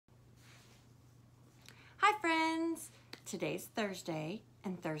Hi friends! Today's Thursday,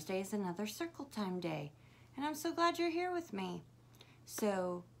 and Thursday is another circle time day, and I'm so glad you're here with me.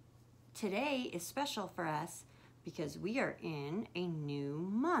 So today is special for us because we are in a new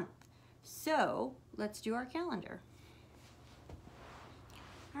month. So let's do our calendar.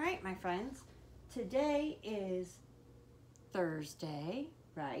 All right, my friends, today is Thursday,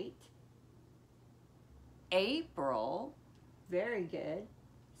 right? April, very good,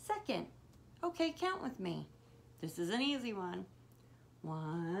 2nd. Okay, count with me. This is an easy one.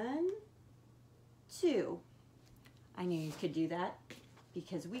 1, 2. I knew you could do that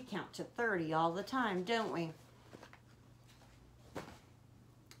because we count to 30 all the time, don't we?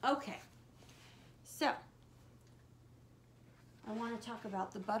 Okay, so I want to talk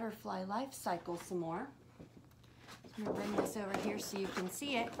about the butterfly life cycle some more. I'm going to bring this over here so you can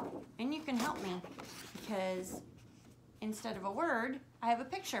see it, and you can help me because instead of a word, I have a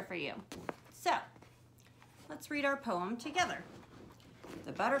picture for you. So, let's read our poem together.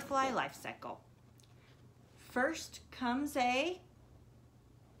 The butterfly life cycle. First comes a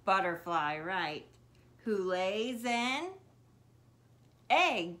butterfly, right, who lays an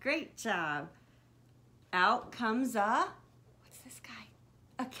egg. Great job. Out comes what's this guy?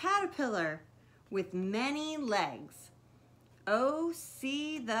 A caterpillar with many legs. Oh,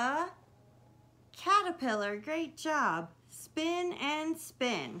 see the caterpillar. Great job. Spin and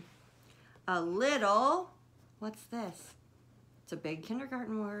spin. A little, what's this? It's a big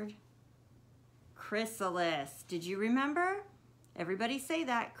kindergarten word. Chrysalis. Did you remember? Everybody say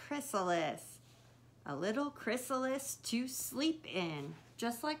that, chrysalis. A little chrysalis to sleep in,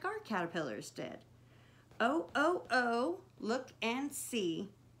 just like our caterpillars did. Oh, oh, oh, look and see.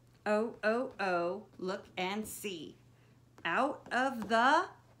 Oh, oh, oh, look and see. Out of the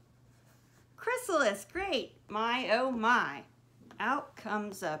chrysalis. Great. My, oh, my. Out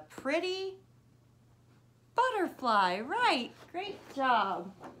comes a pretty butterfly. Right. Great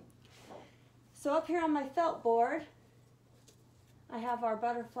job. So up here on my felt board, I have our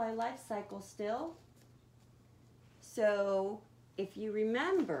butterfly life cycle still. So if you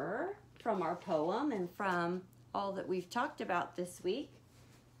remember from our poem and from all that we've talked about this week,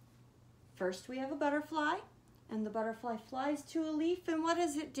 first we have a butterfly, and the butterfly flies to a leaf, and what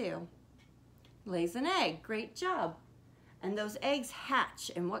does it do? Lays an egg. Great job. And those eggs hatch,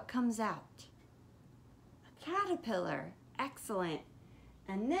 and what comes out? A caterpillar. Excellent.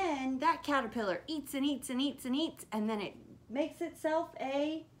 And then that caterpillar eats and eats and eats and eats, and then it makes itself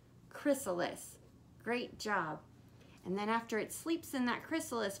a chrysalis. Great job. And then after it sleeps in that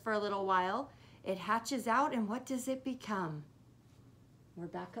chrysalis for a little while, it hatches out, and what does it become? We're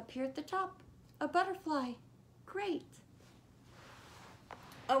back up here at the top. A butterfly. Great.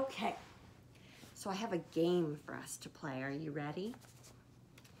 Okay. So I have a game for us to play. Are you ready?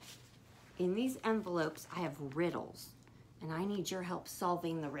 In these envelopes, I have riddles, and I need your help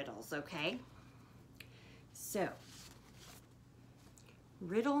solving the riddles, okay? So,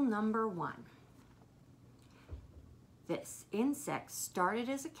 riddle number 1. This insect started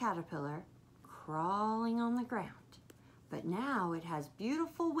as a caterpillar crawling on the ground, but now it has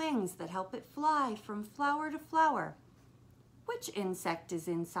beautiful wings that help it fly from flower to flower. Which insect is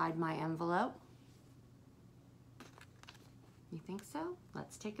inside my envelope? You think so?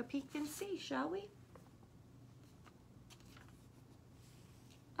 Let's take a peek and see, shall we?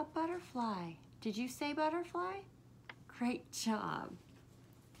 A butterfly. Did you say butterfly? Great job.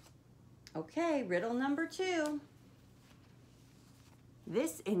 Okay, riddle number 2.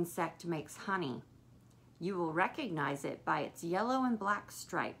 This insect makes honey. You will recognize it by its yellow and black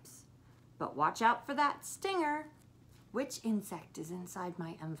stripes. But watch out for that stinger. Which insect is inside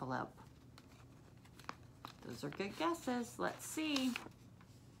my envelope? Those are good guesses. Let's see.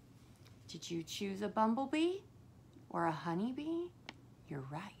 Did you choose a bumblebee or a honeybee? You're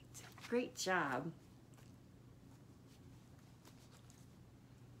right. Great job.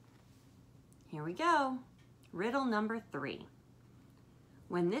 Here we go. Riddle number 3.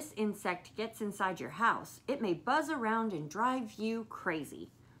 When this insect gets inside your house, it may buzz around and drive you crazy.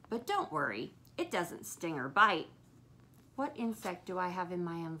 But don't worry, it doesn't sting or bite. What insect do I have in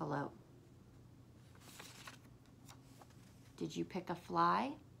my envelope? Did you pick a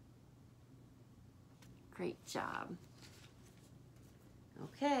fly? Great job.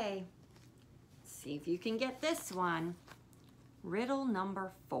 Okay, let's see if you can get this one. Riddle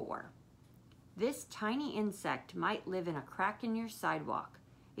number 4. This tiny insect might live in a crack in your sidewalk.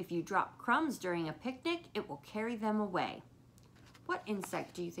 If you drop crumbs during a picnic, it will carry them away. What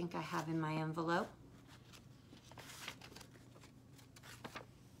insect do you think I have in my envelope?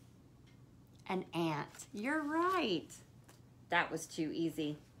 An ant. You're right. That was too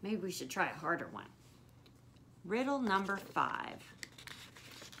easy. Maybe we should try a harder one. Riddle number 5.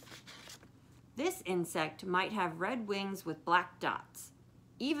 This insect might have red wings with black dots.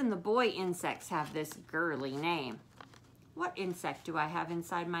 Even the boy insects have this girly name. What insect do I have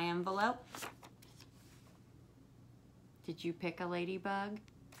inside my envelope? Did you pick a ladybug?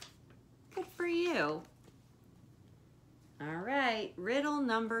 Good for you. All right, riddle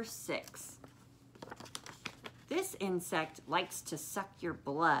number 6. This insect likes to suck your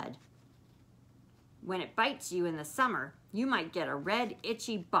blood. When it bites you in the summer, you might get a red,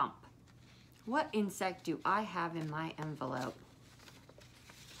 itchy bump. What insect do I have in my envelope?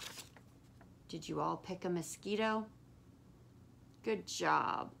 Did you all pick a mosquito? Good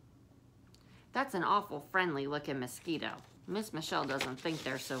job. That's an awful friendly looking mosquito. Miss Michelle doesn't think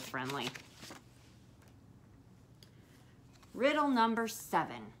they're so friendly. Riddle number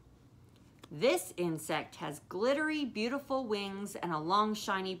 7. This insect has glittery, beautiful wings and a long,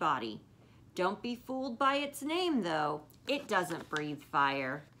 shiny body. Don't be fooled by its name, though. It doesn't breathe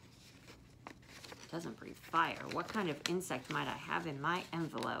fire. It doesn't breathe fire. What kind of insect might I have in my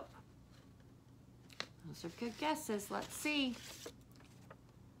envelope? Those are good guesses. Let's see.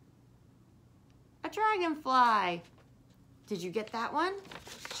 A dragonfly. Did you get that one?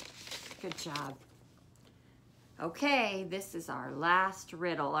 Good job. Okay, this is our last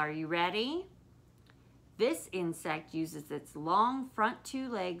riddle. Are you ready? This insect uses its long front 2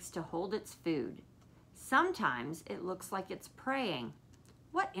 legs to hold its food. Sometimes it looks like it's praying.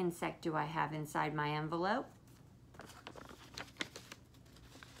 What insect do I have inside my envelope?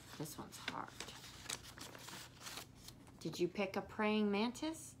 This one's hard. Did you pick a praying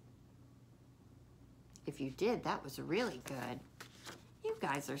mantis? If you did, that was really good. You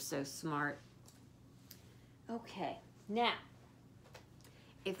guys are so smart. Okay, now,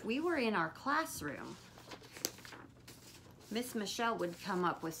 if we were in our classroom, Miss Michelle would come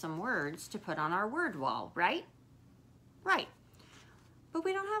up with some words to put on our word wall, right? Right. But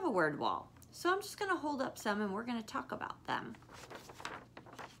we don't have a word wall, so I'm just going to hold up some and we're going to talk about them.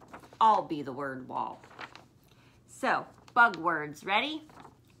 I'll be the word wall. So, bug words, ready?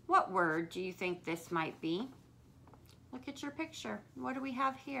 What word do you think this might be? Look at your picture. What do we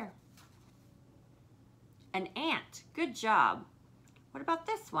have here? An ant. Good job. What about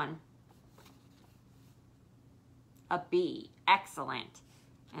this one? A bee. Excellent.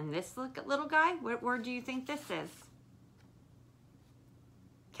 And this little guy, what word do you think this is?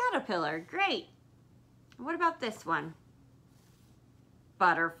 Caterpillar. Great. What about this one?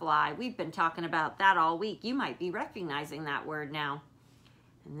 Butterfly. We've been talking about that all week. You might be recognizing that word now.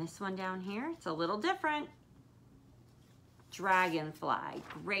 And this one down here, it's a little different. Dragonfly.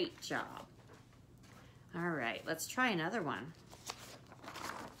 Great job. All right, let's try another one.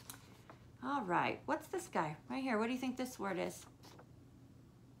 All right, what's this guy right here? What do you think this word is?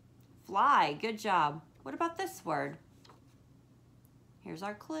 Fly. Good job. What about this word? Here's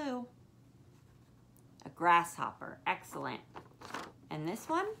our clue. A grasshopper. Excellent. And this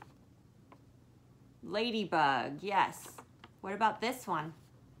one? Ladybug. Yes. What about this one?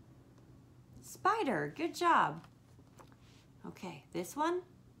 Spider. Good job. Okay, this one?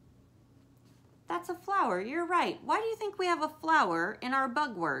 That's a flower. You're right. Why do you think we have a flower in our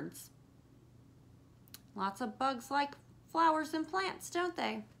bug words? Lots of bugs like flowers and plants, don't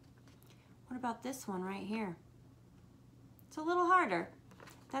they? What about this one right here? It's a little harder.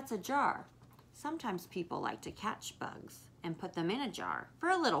 That's a jar. Sometimes people like to catch bugs and put them in a jar for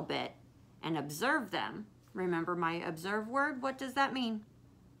a little bit and observe them. Remember my observe word? What does that mean?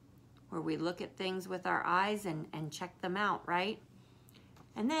 Where we look at things with our eyes and check them out, right?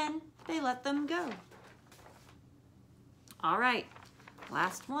 And then they let them go. All right,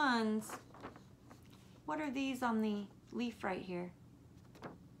 last ones. What are these on the leaf right here?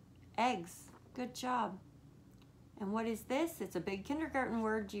 Eggs. Good job. And what is this? It's a big kindergarten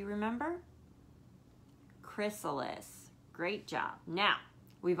word. Do you remember? Chrysalis. Great job. Now,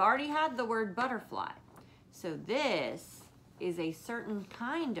 we've already had the word butterfly. So this is a certain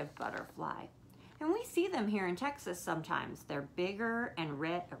kind of butterfly. And we see them here in Texas sometimes. They're bigger and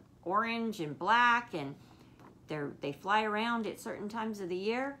red, orange and black, and they fly around at certain times of the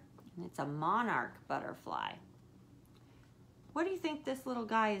year. And it's a monarch butterfly. What do you think this little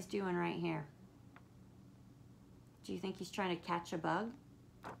guy is doing right here? Do you think he's trying to catch a bug?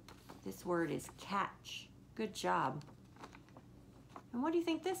 This word is catch. Good job. And what do you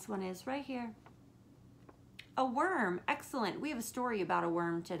think this one is right here? A worm. Excellent. We have a story about a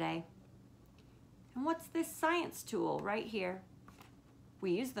worm today. And what's this science tool right here?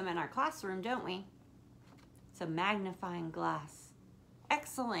 We use them in our classroom, don't we? It's a magnifying glass.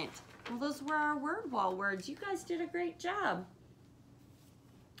 Excellent. Well, those were our word wall words. You guys did a great job.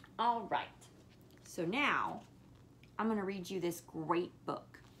 All right. So now I'm going to read you this great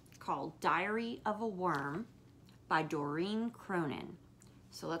book called Diary of a Worm by Doreen Cronin.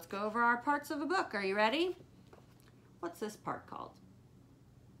 So let's go over our parts of a book. Are you ready? What's this part called?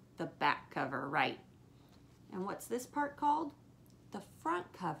 The back cover, right. And what's this part called? The front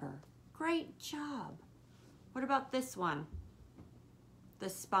cover. Great job. What about this one? The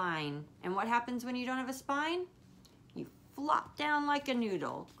spine. And what happens when you don't have a spine? You flop down like a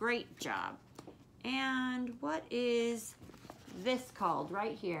noodle. Great job. And what is this called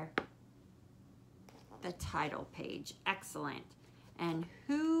right here? The title page. Excellent. And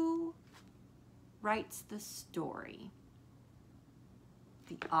who writes the story?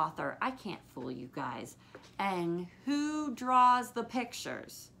 The author. I can't fool you guys. And who draws the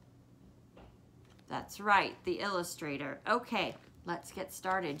pictures? That's right, the illustrator. Okay, let's get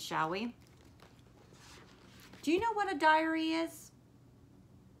started, shall we? Do you know what a diary is?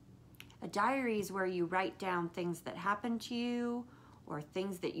 A diary is where you write down things that happen to you, or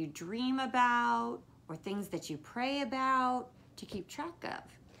things that you dream about, or things that you pray about to keep track of.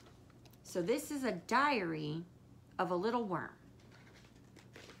 So this is a diary of a little worm.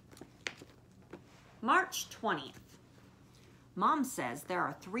 March 20th. Mom says there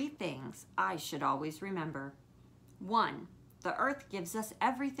are 3 things I should always remember. 1, the earth gives us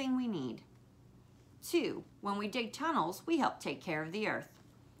everything we need. 2, when we dig tunnels, we help take care of the earth.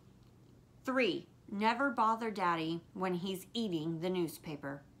 3, never bother Daddy when he's eating the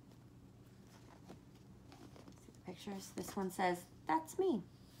newspaper. See the pictures? This one says, that's me.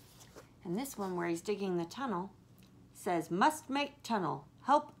 And this one where he's digging the tunnel says, must make tunnel,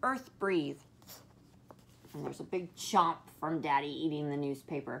 help earth breathe. And there's a big chomp from Daddy eating the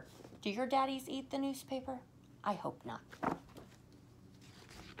newspaper. Do your daddies eat the newspaper? I hope not.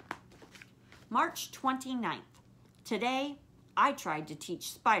 March 29th. Today, I tried to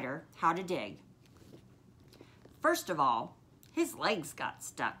teach Spider how to dig. First of all, his legs got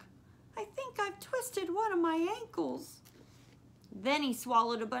stuck. I think I've twisted one of my ankles. Then he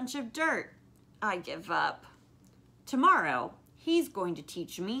swallowed a bunch of dirt. I give up. Tomorrow, he's going to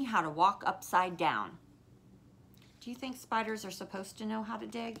teach me how to walk upside down. Do you think spiders are supposed to know how to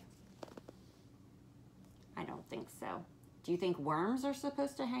dig? I don't think so. Do you think worms are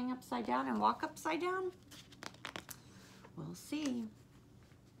supposed to hang upside down and walk upside down? We'll see.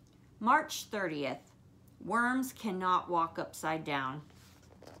 March 30th. Worms cannot walk upside down.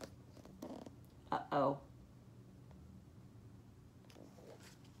 Uh-oh.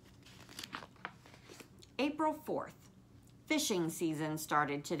 April 4th. Fishing season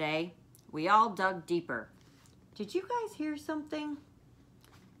started today. We all dug deeper. Did you guys hear something?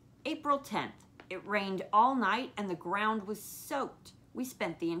 April 10th. It rained all night and the ground was soaked. We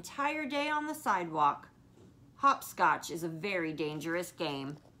spent the entire day on the sidewalk. Hopscotch is a very dangerous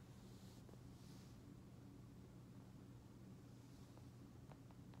game.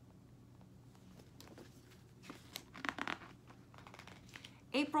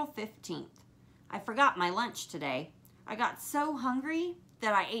 April 15th. I forgot my lunch today. I got so hungry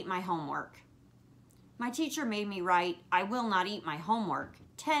that I ate my homework. My teacher made me write, I will not eat my homework,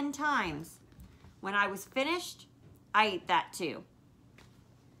 10 times. When I was finished, I ate that too.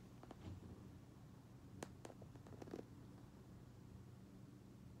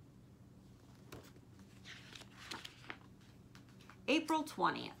 April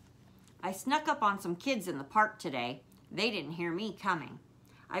 20th. I snuck up on some kids in the park today. They didn't hear me coming.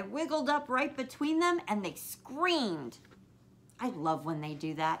 I wiggled up right between them and they screamed. I love when they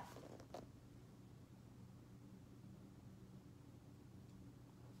do that.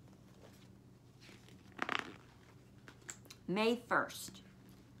 May 1st.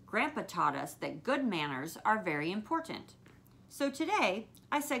 Grandpa taught us that good manners are very important. So today,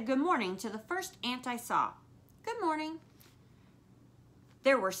 I said good morning to the first ant I saw. Good morning.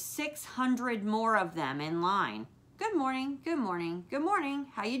 There were 600 more of them in line. Good morning, good morning, good morning.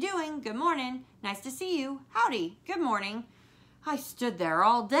 How you doing? Good morning. Nice to see you. Howdy, good morning. I stood there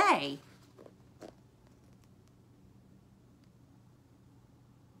all day.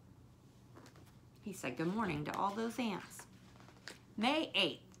 He said good morning to all those ants. May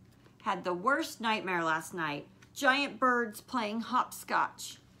 8th. Had the worst nightmare last night. Giant birds playing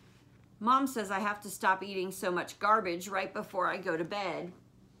hopscotch. Mom says I have to stop eating so much garbage right before I go to bed.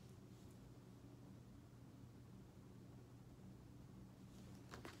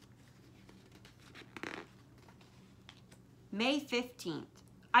 May 15th.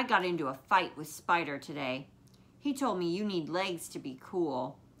 I got into a fight with Spider today. He told me you need legs to be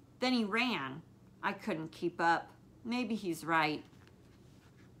cool. Then he ran. I couldn't keep up. Maybe he's right.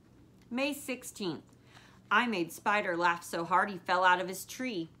 May 16th. I made Spider laugh so hard he fell out of his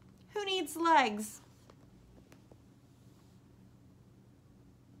tree. Who needs legs?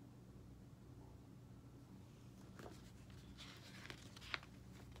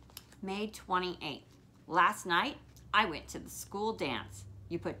 May 28th. Last night, I went to the school dance.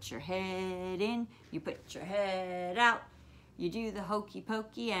 You put your head in, you put your head out. You do the hokey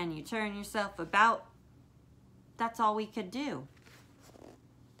pokey and you turn yourself about. That's all we could do.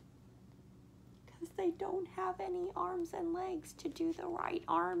 Because they don't have any arms and legs to do the right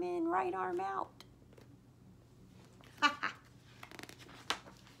arm in, right arm out.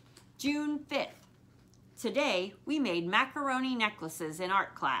 June 5th. Today, we made macaroni necklaces in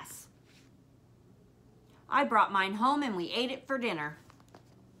art class. I brought mine home and we ate it for dinner.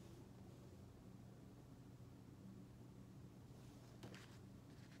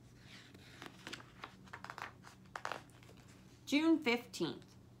 June 15th.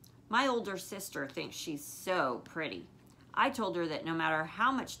 My older sister thinks she's so pretty. I told her that no matter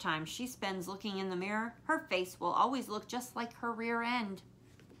how much time she spends looking in the mirror, her face will always look just like her rear end.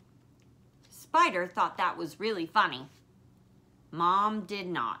 Spider thought that was really funny. Mom did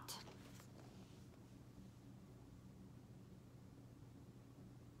not.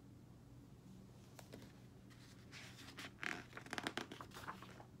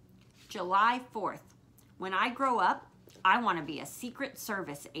 July 4th. When I grow up, I want to be a Secret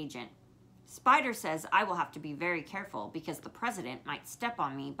Service agent. Spider says I will have to be very careful because the president might step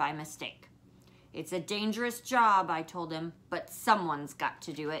on me by mistake. It's a dangerous job, I told him, but someone's got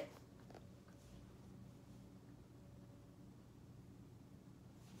to do it.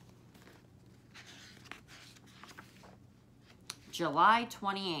 July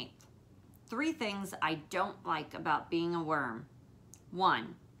 28th. 3 things I don't like about being a worm.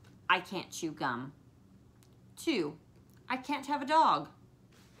 1, I can't chew gum. 2, I can't have a dog.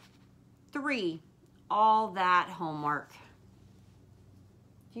 3, all that homework.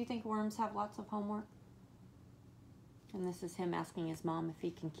 Do you think worms have lots of homework? And this is him asking his mom if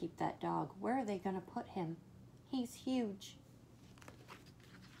he can keep that dog. Where are they going to put him? He's huge.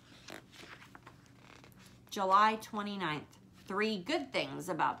 July 29th. 3 good things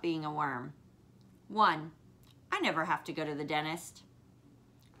about being a worm. 1, I never have to go to the dentist.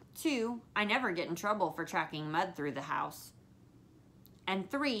 2, I never get in trouble for tracking mud through the house. And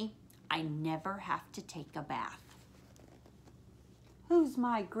 3, I never have to take a bath. Who's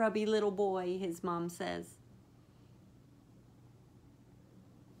my grubby little boy, his mom says.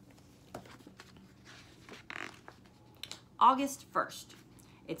 August 1st.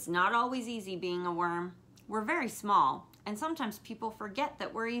 It's not always easy being a worm. We're very small, and sometimes people forget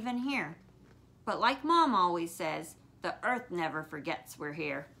that we're even here. But like Mom always says, the earth never forgets we're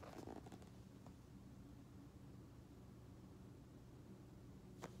here.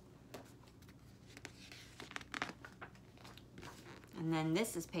 And then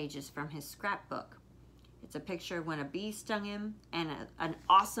this is pages from his scrapbook. It's a picture of when a bee stung him and an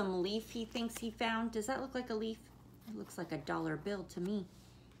awesome leaf he thinks he found. Does that look like a leaf? It looks like a dollar bill to me.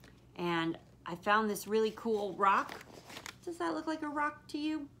 And I found this really cool rock. Does that look like a rock to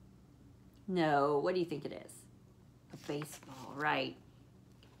you? No, what do you think it is? A baseball, right.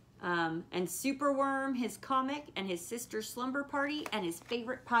 And Superworm, his comic, and his sister's slumber party, and his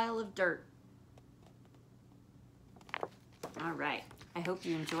favorite pile of dirt. All right, I hope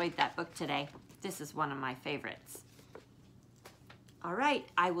you enjoyed that book today. This is one of my favorites. All right,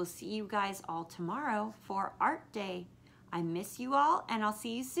 I will see you guys all tomorrow for Art Day. I miss you all, and I'll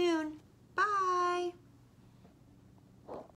see you soon. Bye.